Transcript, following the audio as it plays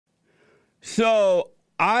So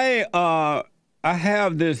I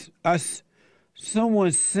have this.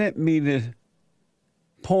 Someone sent me this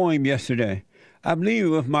poem yesterday. I believe it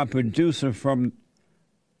was my producer from.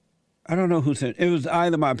 I don't know who sent it. It was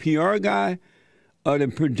either my PR guy or the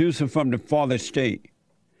producer from the Father State.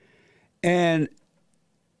 And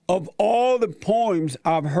of all the poems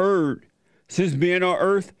I've heard since being on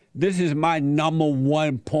Earth, this is my number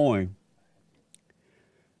one poem.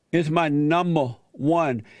 It's my number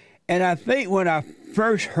one. And I think when I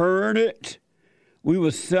first heard it, we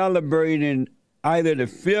were celebrating either the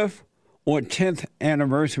 5th or 10th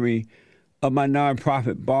anniversary of my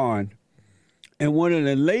nonprofit Bond. And one of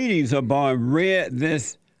the ladies of Bond read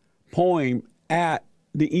this poem at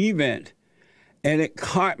the event, and it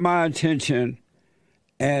caught my attention,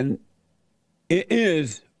 and it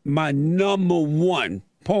is my number one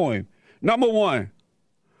poem. Number one.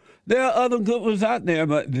 There are other good ones out there,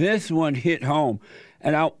 but this one hit home.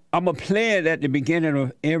 And I'm going to play it at the beginning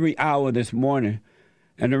of every hour this morning.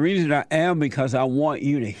 And the reason I am because I want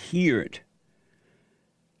you to hear it.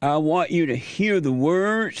 I want you to hear the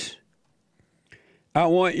words. I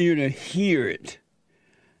want you to hear it.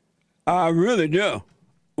 I really do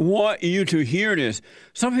want you to hear this.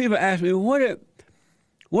 Some people ask me,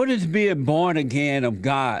 what is being born again of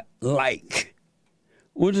God like?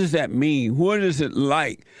 What does that mean? What is it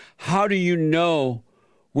like? How do you know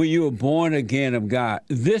when you were born again of God?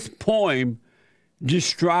 This poem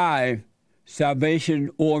describes salvation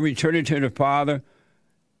or returning to the Father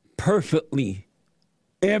perfectly.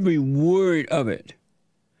 Every word of it.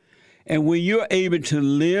 And when you're able to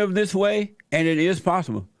live this way, and it is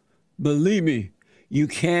possible, believe me, you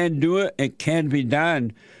can do it. It can be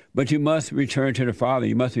done. But you must return to the Father.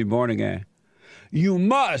 You must be born again. You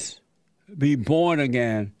must be born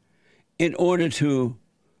again in order to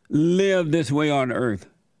live this way on earth.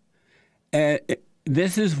 And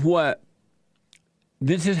this is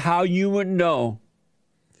how you would know,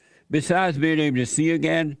 besides being able to see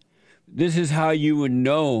again, this is how you would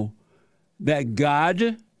know that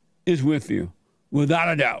God is with you, without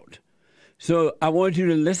a doubt. So I want you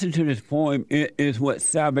to listen to this poem. It is what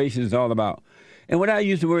salvation is all about. And when I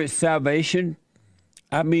use the word salvation,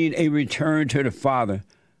 I mean a return to the Father,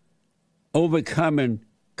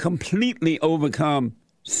 completely overcome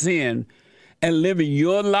sin, and living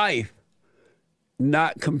your life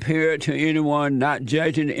not compared to anyone, not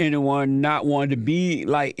judging anyone, not wanting to be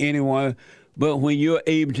like anyone. But when you're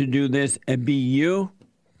able to do this and be you,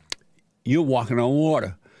 you're walking on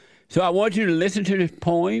water. So I want you to listen to this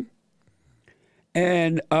poem.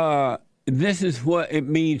 And this is what it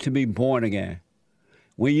means to be born again.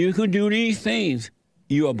 When you can do these things,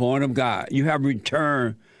 you are born of God. You have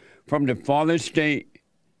returned from the fallen state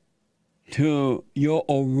to your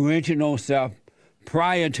original self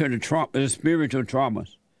prior to the spiritual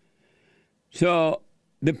traumas. So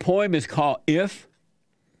the poem is called If,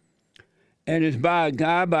 and it's by a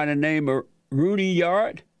guy by the name of Rudy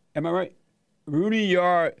Yard. Am I right? Rudy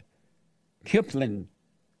Yard Kipling.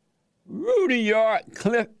 Rudy Yard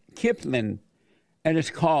Kipling, and it's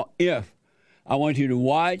called If. I want you to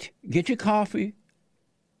watch, get your coffee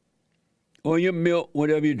or your milk,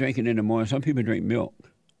 whatever you're drinking in the morning. Some people drink milk.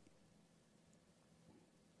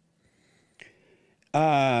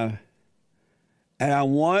 And I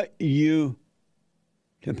want you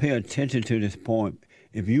to pay attention to this poem.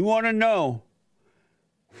 If you want to know,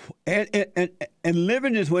 and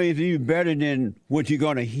living this way is even better than what you're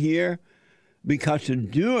going to hear, because to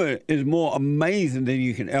do it is more amazing than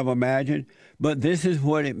you can ever imagine. But this is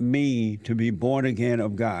what it means to be born again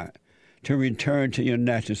of God, to return to your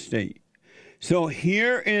natural state. So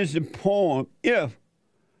here is the poem, If.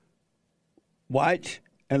 Watch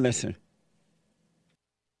and listen.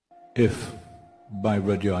 If, by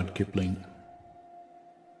Rudyard Kipling.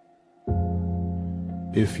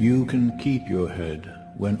 If you can keep your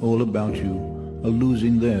head when all about you are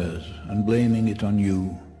losing theirs and blaming it on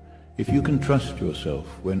you, if you can trust yourself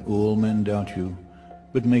when all men doubt you,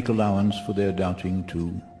 but make allowance for their doubting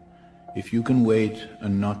too, if you can wait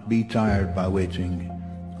and not be tired by waiting,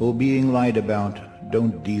 or being lied about,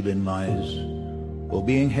 don't deal in lies, or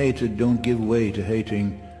being hated, don't give way to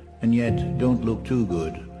hating, and yet don't look too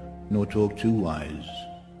good, nor talk too wise.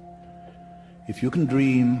 If you can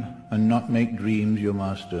dream and not make dreams your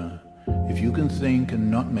master, if you can think and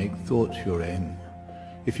not make thoughts your aim,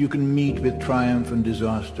 if you can meet with triumph and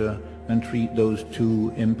disaster and treat those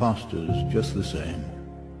two impostors just the same,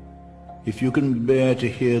 if you can bear to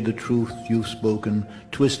hear the truth you've spoken,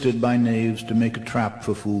 twisted by knaves to make a trap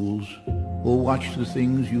for fools, or watch the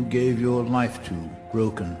things you gave your life to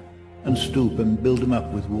broken, and stoop and build them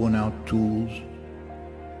up with worn-out tools,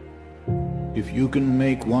 If you can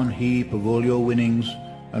make one heap of all your winnings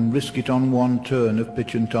and risk it on one turn of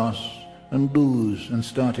pitch and toss, and lose and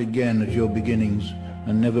start again at your beginnings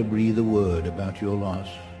and never breathe a word about your loss.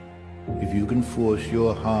 If you can force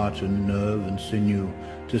your heart and nerve and sinew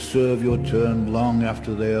to serve your turn long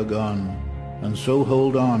after they are gone, and so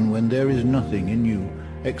hold on when there is nothing in you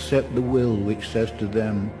except the will which says to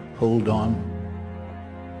them, hold on.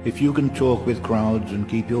 If you can talk with crowds and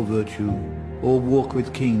keep your virtue, or walk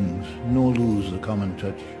with kings nor lose the common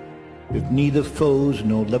touch, if neither foes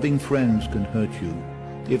nor loving friends can hurt you,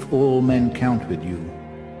 if all men count with you,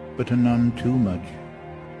 but are none too much,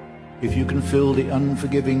 if you can fill the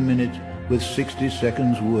unforgiving minute with 60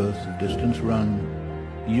 seconds worth of distance run,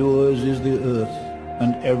 yours is the earth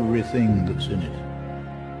and everything that's in it.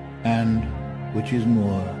 And, which is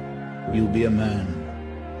more, you'll be a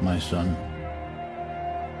man, my son.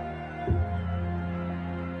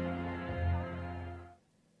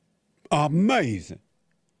 Amazing.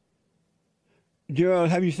 Gerald,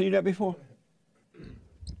 have you seen that before?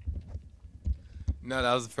 No,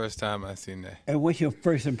 that was the first time I seen that. And what's your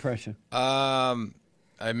first impression?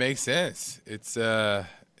 It makes sense. It's a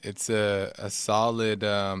solid.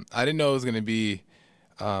 I didn't know it was gonna be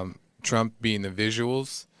Trump being the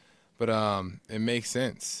visuals, but it makes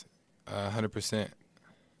sense, 100%.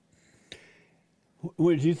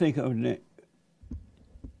 What did you think of it?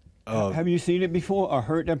 Have you seen it before or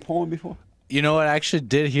heard that poem before? You know what? I actually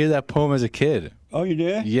did hear that poem as a kid. Oh, you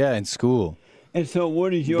did? Yeah, in school. And so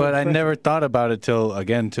what is your But I impression? never thought about it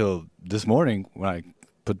till this morning when I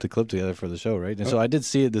put the clip together for the show, right? And so I did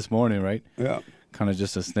see it this morning, right? Yeah. Kind of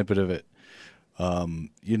just a snippet of it.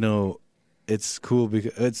 You know, it's cool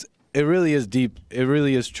because it really is deep. It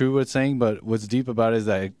really is true what it's saying, but what's deep about it is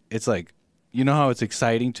that it's like, you know how it's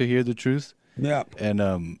exciting to hear the truth? Yeah.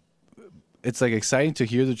 And it's like exciting to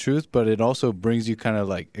hear the truth, but it also brings you kind of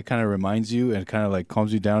like, it kind of reminds you and kind of like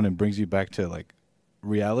calms you down and brings you back to like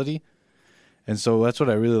reality. And so that's what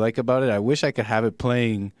I really like about it. I wish I could have it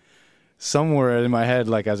playing somewhere in my head,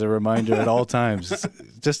 like as a reminder at all times,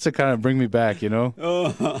 just to kind of bring me back, you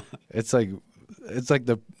know? It's like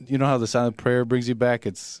the, you know how the silent prayer brings you back?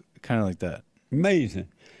 It's kind of like that. Amazing.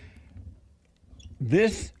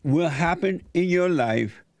 This will happen in your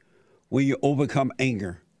life when you overcome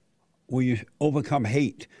anger, when you overcome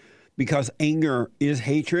hate, because anger is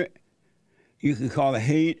hatred. You can call it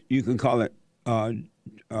hate, you can call it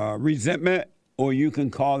resentment, or you can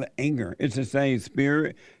call it anger. It's the same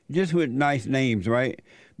spirit, just with nice names, right?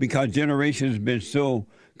 Because generations have been so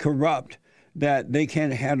corrupt that they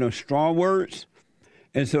can't handle strong words,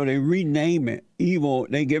 and so they rename it evil.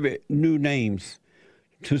 They give it new names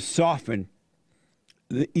to soften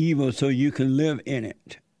the evil so you can live in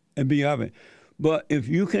it and be of it. But if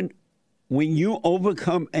you can, when you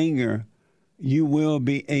overcome anger, you will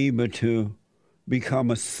be able to become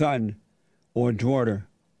a son or daughter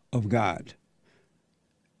of God.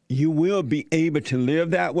 You will be able to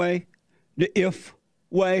live that way, the if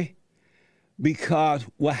way, because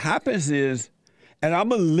what happens is, and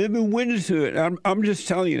I'm a living witness to it. I'm just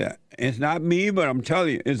telling you that. It's not me, but I'm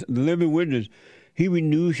telling you, it's the living witness. He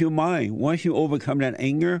renews your mind. Once you overcome that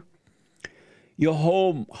anger, your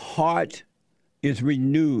whole heart is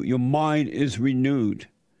renewed. Your mind is renewed.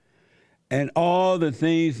 And all the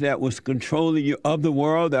things that was controlling you of the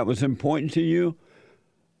world that was important to you,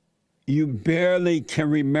 you barely can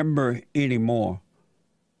remember anymore.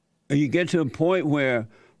 And you get to a point where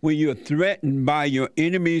when you're threatened by your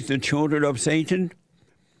enemies, the children of Satan,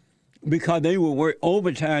 because they will work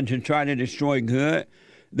overtime to try to destroy good,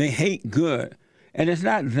 they hate good. And it's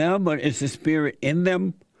not them, but it's the spirit in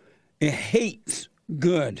them. It hates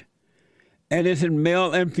good. And it's in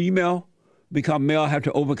male and female, because male have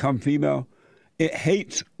to overcome female. It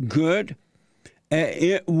hates good, and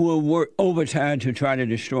it will work overtime to try to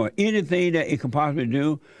destroy anything that it can possibly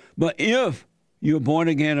do. But if you're born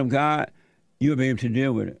again of God, you'll be able to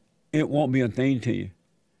deal with it. It won't be a thing to you.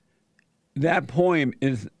 That poem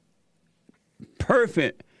is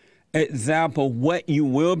perfect example of what you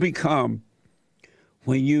will become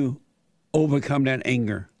when you overcome that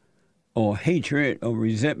anger or hatred or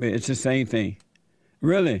resentment. It's the same thing.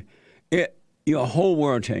 Really, your whole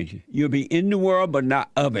world changes. You'll be in the world, but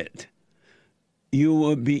not of it. You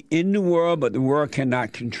will be in the world, but the world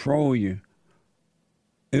cannot control you.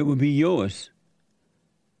 It will be yours.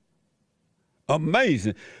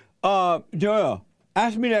 Amazing. Joel,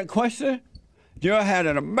 ask me that question. Joel had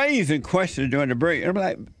an amazing question during the break. I'm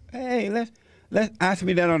like, hey, let's ask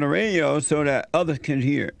me that on the radio so that others can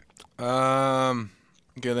hear it.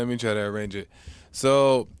 Okay, let me try to arrange it.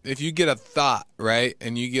 So if you get a thought, right,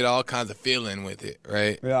 and you get all kinds of feeling with it,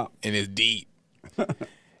 right? Yeah. And it's deep.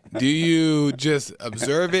 Do you just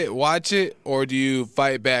observe it, watch it, or do you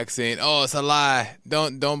fight back saying, "Oh, it's a lie.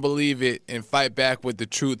 Don't believe it," and fight back with the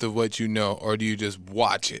truth of what you know, or do you just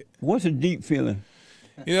watch it? What's a deep feeling?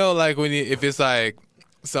 You know, like if it's like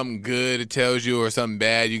something good it tells you or something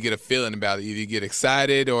bad, you get a feeling about it. Either you get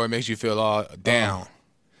excited or it makes you feel all down.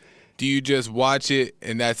 Do you just watch it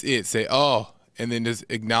and that's it? Say, "Oh," and then just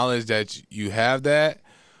acknowledge that you have that?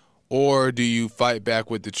 Or do you fight back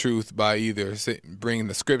with the truth by either bringing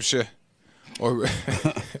the scripture or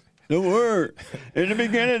the word? In the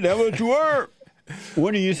beginning, that was the word.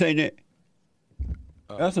 What do you say, Nick?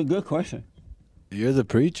 That's a good question. You're the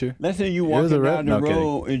preacher. Let's say you walking down the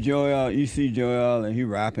road and Joel, you see Joel and he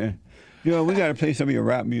rapping. Joel, we got to play some of your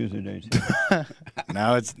rap music today.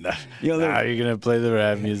 Now it's not. Now you're going to play the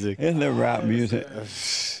rap music. It's the rap music.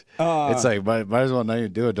 It's like, might as well not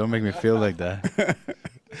even do it. Don't make me feel like that.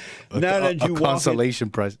 Now that you consolation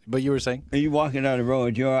prize. But you were saying? And you walking down the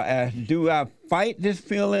road, Joel asked, do I fight this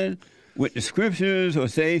feeling with the scriptures or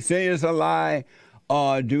say it's a lie,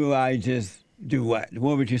 or do I just do what?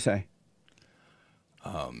 What would you say?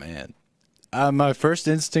 Oh, man. My first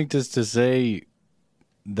instinct is to say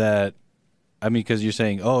that, I mean, because you're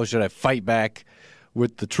saying, oh, should I fight back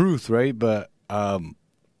with the truth, right? But I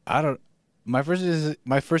don't. My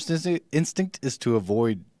first instinct is to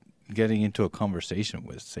avoid getting into a conversation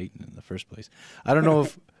with Satan in the first place. I don't know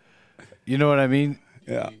if you know what I mean.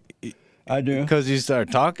 Yeah, I do. Because you start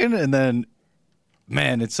talking and then,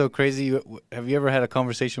 man, it's so crazy. Have you ever had a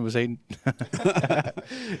conversation with Satan?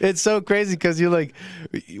 It's so crazy because you're like,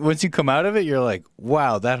 once you come out of it, you're like,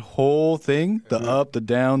 wow, that whole thing, the up, the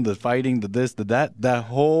down, the fighting, the this, the that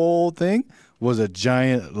whole thing was a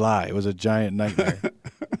giant lie. It was a giant nightmare.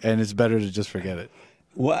 And it's better to just forget it.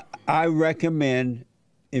 What I recommend,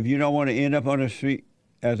 if you don't want to end up on the street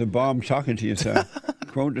as a bum talking to yourself,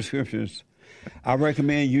 quote the scriptures, I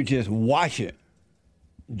recommend you just watch it.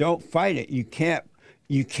 Don't fight it. You can't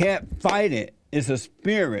fight it. It's a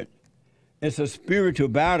spirit. It's a spiritual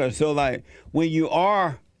battle. So like when you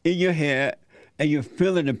are in your head and you're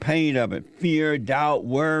feeling the pain of it, fear, doubt,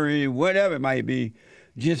 worry, whatever it might be,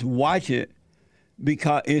 just watch it,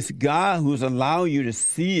 because it's God who's allowing you to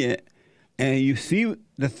see it, and you see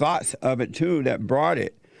the thoughts of it too that brought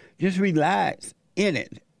it. Just relax in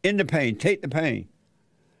it, in the pain. Take the pain.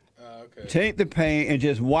 Okay. Take the pain and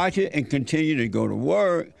just watch it and continue to go to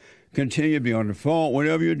work, continue to be on the phone,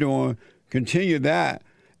 whatever you're doing, continue that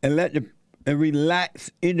and and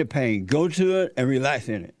relax in the pain. Go to it and relax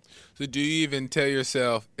in it. So do you even tell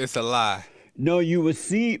yourself it's a lie? No, you would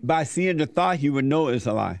see, by seeing the thought, you would know it's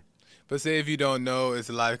a lie. But say if you don't know it's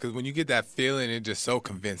a lie, because when you get that feeling, it's just so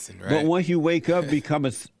convincing, right? But once you wake up, you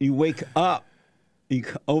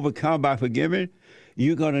overcome by forgiving,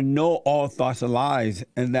 you're going to know all thoughts are lies,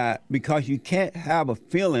 and that because you can't have a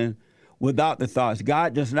feeling without the thoughts.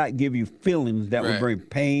 God does not give you feelings that will bring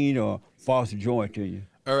pain or false joy to you.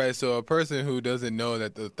 All right, so a person who doesn't know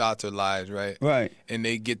that the thoughts are lies, right? Right. And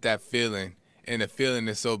they get that feeling, and the feeling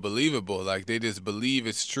is so believable, like they just believe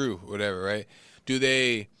it's true, whatever, right? Do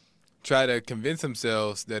they try to convince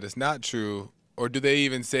themselves that it's not true, or do they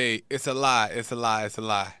even say, it's a lie, it's a lie, it's a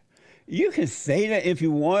lie? You can say that if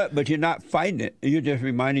you want, but you're not fighting it. You're just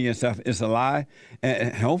reminding yourself it's a lie,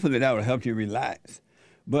 and hopefully that will help you relax.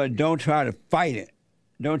 But don't try to fight it.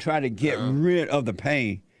 Don't try to get rid of the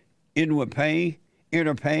pain. Inward pain,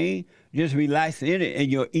 inner pain, just relax in it,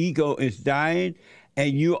 and your ego is dying,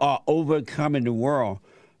 and you are overcoming the world.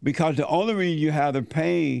 Because the only reason you have the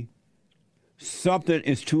pain, something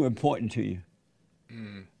is too important to you.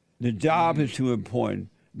 The job is too important.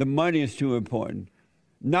 The money is too important.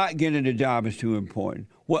 Not getting the job is too important.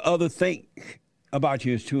 What others think about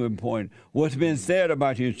you is too important. What's been said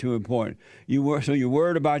about you is too important. So you're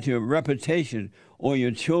worried about your reputation or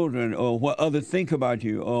your children or what others think about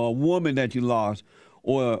you or a woman that you lost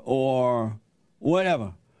or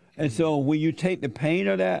whatever. And so when you take the pain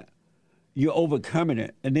of that, you're overcoming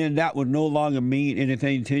it. And then that will no longer mean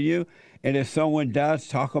anything to you. And if someone does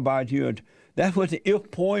talk about you, that's what the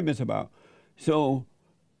if poem is about. So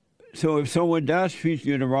if someone does treat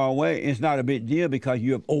you the wrong way, it's not a big deal because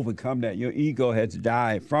you have overcome that. Your ego has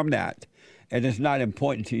died from that, and it's not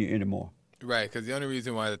important to you anymore. Right, because the only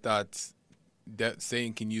reason why the thoughts that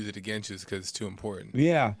Satan can use it against you is because it's too important.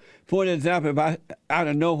 Yeah. For an example, if I out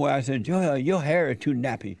of nowhere I said, Joel, your hair is too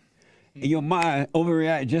nappy, and your mind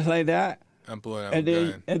overreacts just like that, I'm pulling out and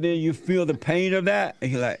then you feel the pain of that, and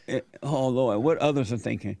you're like, oh Lord, what others are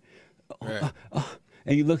thinking. Right.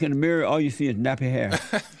 And you look in the mirror, all you see is nappy hair.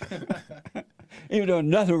 Even though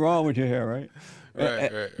nothing wrong with your hair, right?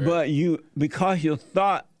 Right. But because your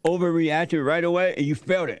thought overreacted right away, and you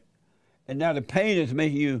felt it. and now the pain is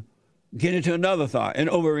making you get into another thought and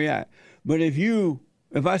overreact. But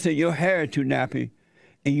if I say your hair is too nappy,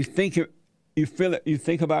 and you feel it, you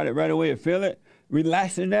think about it right away and feel it,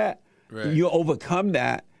 relaxing that, you'll overcome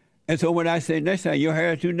that. And so when I say next time your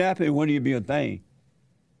hair is too nappy, it wouldn't even be a thing.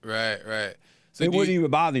 Right. So it wouldn't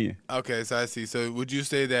even bother you. Okay, so I see. So would you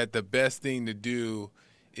say that the best thing to do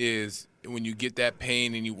is when you get that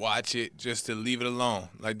pain and you watch it, just to leave it alone?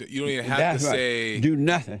 Like, you don't even have to say... Do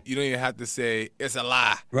nothing. You don't even have to say, it's a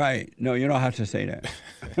lie. Right. No, you don't have to say that.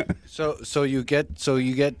 So you get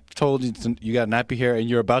told you got nappy hair and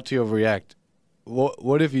you're about to overreact.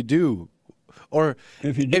 What if you do? Or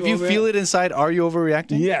if you feel it inside, are you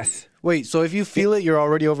overreacting? Yes. Wait, so if you feel it, you're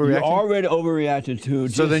already overreacting? You're already overreacting to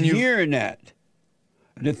just hearing that.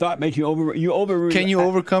 The thought makes you overreact. Can you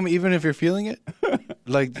overcome even if you're feeling it?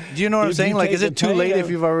 Like, do you know what I'm saying? Like, is it too late if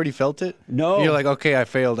you've already felt it? No. You're like, okay, I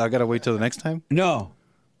failed. I got to wait till the next time? No.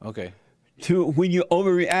 Okay. When you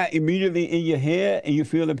overreact immediately in your head and you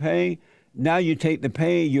feel the pain, now you take the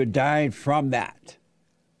pain, you're dying from that.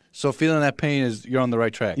 So feeling that pain is you're on the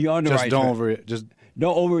right track. You're on the right track. Just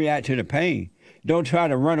don't overreact to the pain. Don't try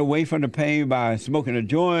to run away from the pain by smoking a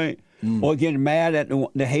joint or getting mad at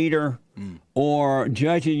the hater or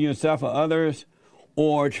judging yourself or others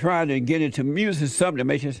or trying to get into music, something that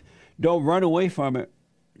makes you. Don't run away from it.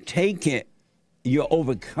 Take it. You're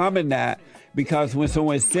overcoming that because when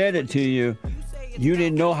someone said it to you, you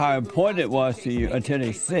didn't know how important it was to you until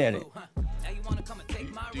they said it.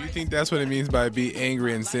 Do you think that's what it means by be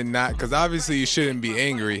angry and sin not? Because obviously you shouldn't be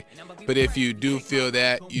angry, but if you do feel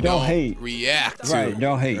that, you don't hate. React to Right,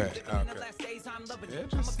 don't hate. Right. Okay.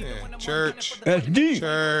 Interesting. Church. That's deep.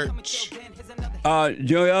 Church.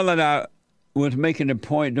 Joel and I was making the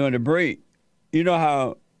point during the break. You know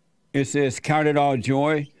how it says, count it all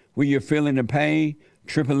joy when you're feeling the pain,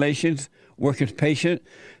 tribulations, work as patient.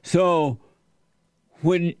 So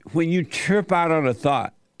when you trip out on a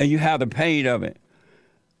thought and you have the pain of it,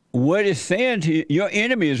 what it's saying to you, your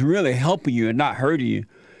enemy is really helping you and not hurting you.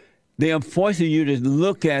 They are forcing you to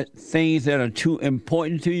look at things that are too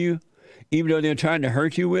important to you, even though they're trying to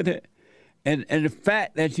hurt you with it. And the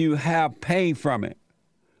fact that you have pain from it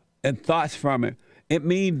and thoughts from it, it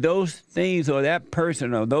means those things or that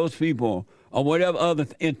person or those people or whatever other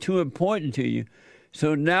is too important to you.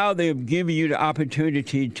 So now they've given you the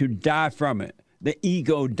opportunity to die from it. The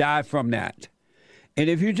ego die from that. And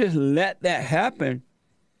if you just let that happen,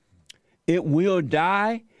 it will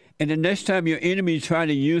die. And the next time your enemy is trying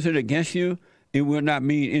to use it against you, it will not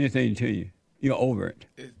mean anything to you. You're over it.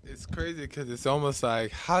 It's crazy because it's almost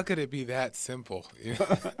like, how could it be that simple? You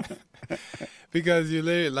know? Because you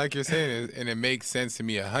literally, like you're saying, and it makes sense to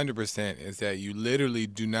me 100%, is that you literally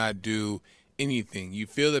do not do anything. You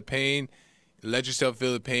feel the pain, let yourself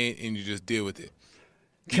feel the pain, and you just deal with it.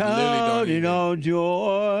 Count it all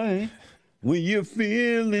joy when you're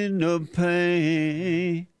feeling the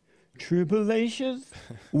pain. Tribulations,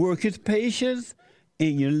 work its patience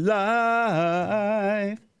in your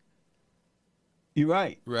life. You're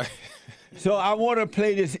right. Right. So I want to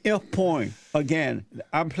play this If poem again.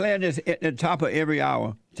 I'm playing this at the top of every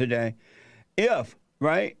hour today. If,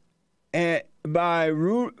 right? And by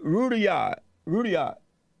Rudyard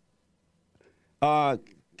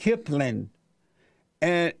Kipling.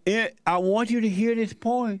 And I want you to hear this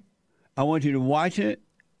poem. I want you to watch it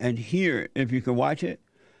and hear it if you can watch it.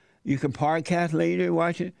 You can podcast later and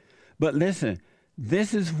watch it. But listen,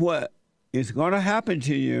 this is what is going to happen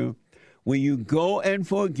to you when you go and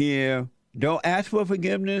forgive. Don't ask for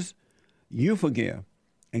forgiveness. You forgive.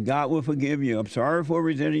 And God will forgive you. I'm sorry for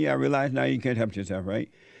resenting you. I realize now you can't help yourself,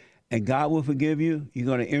 right? And God will forgive you. You're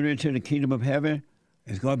going to enter into the kingdom of heaven.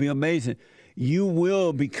 It's going to be amazing. You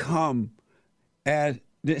will become, as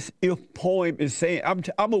this If poem is saying,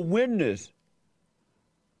 I'm a witness.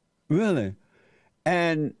 Really.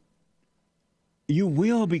 And you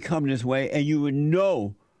will become this way, and you will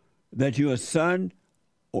know that you're a son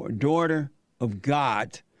or daughter of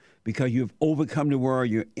God because you've overcome the world.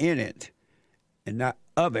 You're in it and not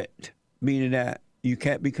of it, meaning that you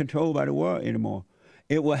can't be controlled by the world anymore.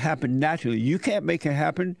 It will happen naturally. You can't make it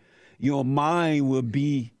happen. Your mind will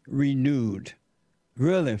be renewed,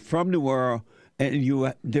 really, from the world, and you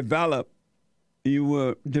will develop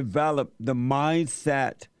the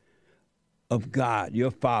mindset of God,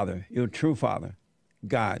 your Father, your true Father,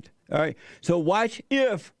 God. All right? So watch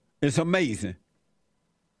If. It's amazing.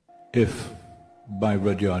 If by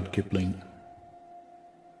Rudyard Kipling.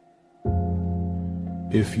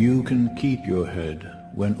 If you can keep your head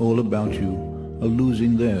when all about you are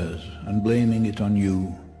losing theirs and blaming it on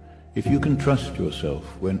you, if you can trust yourself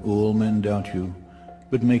when all men doubt you,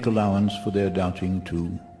 but make allowance for their doubting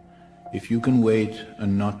too, If you can wait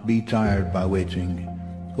and not be tired by waiting,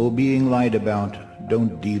 or being lied about,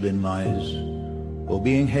 don't deal in lies, or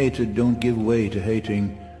being hated, don't give way to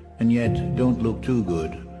hating, and yet don't look too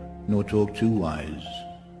good, nor talk too wise.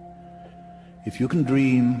 If you can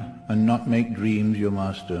dream and not make dreams your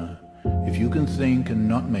master, if you can think and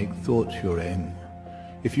not make thoughts your aim,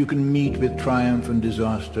 if you can meet with triumph and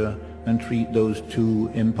disaster and treat those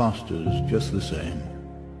two impostors just the same,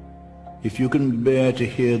 if you can bear to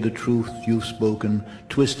hear the truth you've spoken,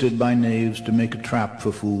 twisted by knaves to make a trap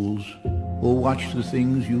for fools, or watch the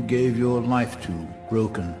things you gave your life to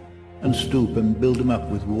broken, and stoop and build them up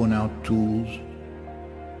with worn-out tools,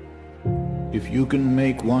 if you can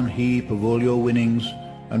make one heap of all your winnings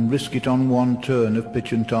and risk it on one turn of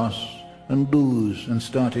pitch and toss, and lose and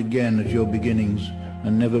start again at your beginnings,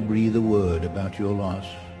 and never breathe a word about your loss,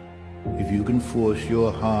 if you can force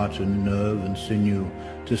your heart and nerve and sinew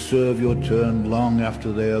to serve your turn long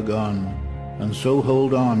after they are gone, and so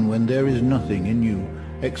hold on when there is nothing in you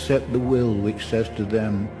except the will which says to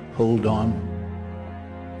them, hold on.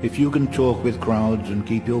 If you can talk with crowds and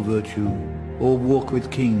keep your virtue, or walk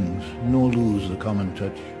with kings nor lose the common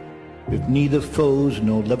touch, if neither foes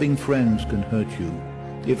nor loving friends can hurt you,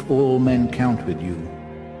 if all men count with you,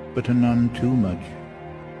 but are none too much,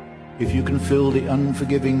 if you can fill the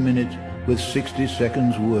unforgiving minute with 60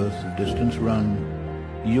 seconds worth of distance run,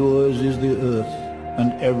 yours is the earth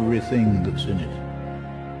and everything that's in it.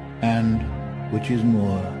 And, which is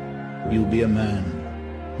more, you'll be a man,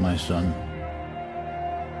 my son.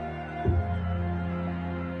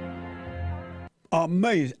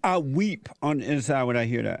 Amazing. I weep on the inside when I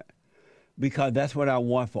hear that, because that's what I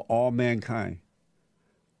want for all mankind.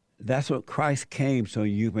 That's what Christ came so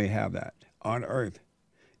you may have that on earth.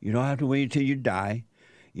 You don't have to wait until you die.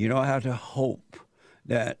 You don't have to hope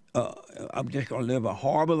that I'm just going to live a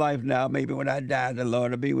horrible life now. Maybe when I die, the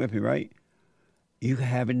Lord will be with me, right? You can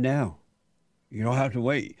have it now. You don't have to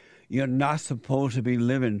wait. You're not supposed to be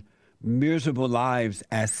living miserable lives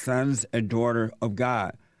as sons and daughters of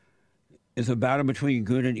God. It's a battle between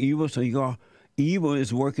good and evil, so evil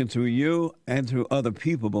is working through you and through other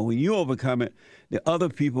people. But when you overcome it, the other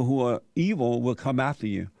people who are evil will come after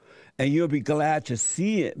you. And you'll be glad to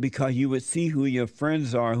see it, because you would see who your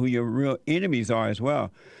friends are, who your real enemies are as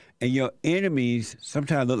well. And your enemies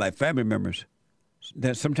sometimes look like family members.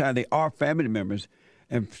 That sometimes they are family members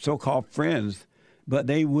and so-called friends, but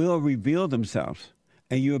they will reveal themselves,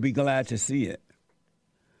 and you'll be glad to see it.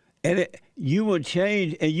 And you will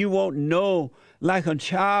change, and you won't know, like a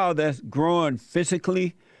child that's growing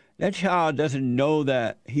physically, that child doesn't know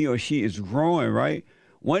that he or she is growing, right?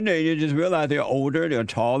 One day they just realize they're older, they're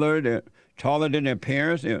taller than their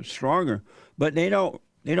parents, they're stronger, but they don't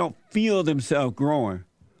feel themselves growing.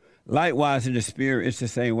 Likewise, in the spirit, it's the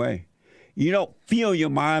same way. You don't feel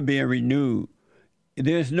your mind being renewed.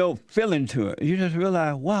 There's no feeling to it. You just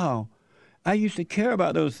realize, wow, I used to care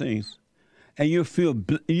about those things. And you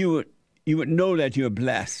would know that you're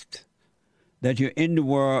blessed, that you're in the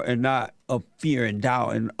world and not of fear and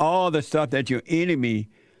doubt and all the stuff that your enemy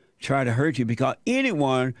try to hurt you, because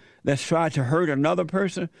anyone that's tried to hurt another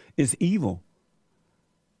person is evil.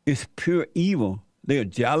 It's pure evil. They're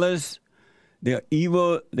jealous, they're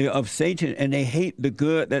evil, they're of Satan, and they hate the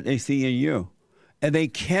good that they see in you. And they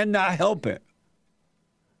cannot help it.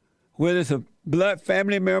 Whether it's a blood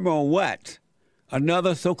family member or what,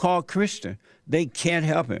 another so-called Christian, they can't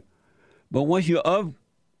help it. But once you're of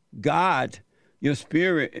God, your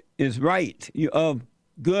spirit is right, you're of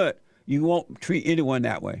good, you won't treat anyone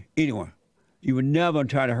that way, anyone. You would never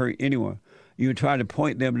try to hurt anyone. You would try to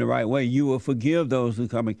point them the right way. You will forgive those who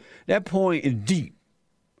come in. That poem is deep.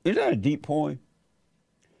 Is that a deep poem?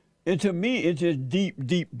 And to me, it's just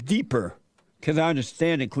deeper, because I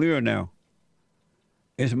understand it clearer now.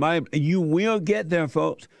 You will get there,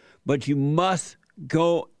 folks, but you must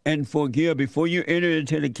go and forgive. Before you enter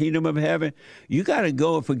into the kingdom of heaven, you got to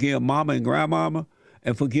go and forgive mama and grandmama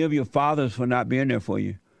and forgive your fathers for not being there for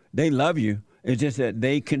you. They love you. It's just that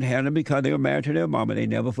they couldn't handle it because they were married to their mama. They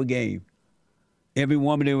never forgave. Every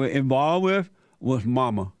woman they were involved with was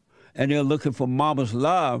mama. And they're looking for mama's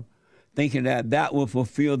love, thinking that will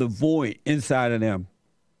fulfill the void inside of them.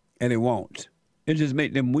 And it won't. It just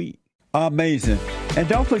makes them weak. Amazing. And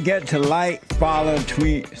don't forget to like, follow,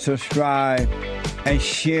 tweet, subscribe, and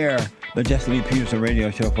share the Jesse Lee Peterson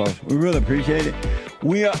radio show, folks. We really appreciate it.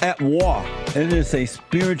 We are at war. It is a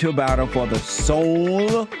spiritual battle for the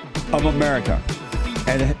soul of America.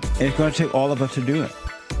 And it's going to take all of us to do it.